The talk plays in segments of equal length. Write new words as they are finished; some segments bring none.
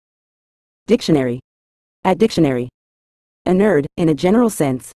Dictionary. At dictionary. Inured, in a general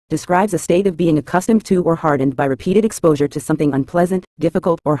sense, describes a state of being accustomed to or hardened by repeated exposure to something unpleasant,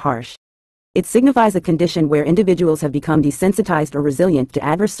 difficult, or harsh. It signifies a condition where individuals have become desensitized or resilient to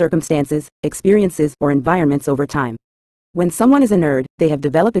adverse circumstances, experiences, or environments over time. When someone is inured, they have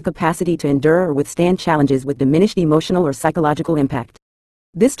developed a capacity to endure or withstand challenges with diminished emotional or psychological impact.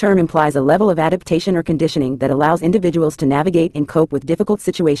 This term implies a level of adaptation or conditioning that allows individuals to navigate and cope with difficult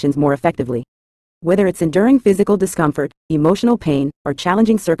situations more effectively. Whether it's enduring physical discomfort, emotional pain, or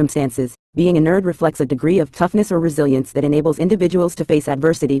challenging circumstances, being inured reflects a degree of toughness or resilience that enables individuals to face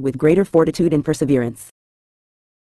adversity with greater fortitude and perseverance.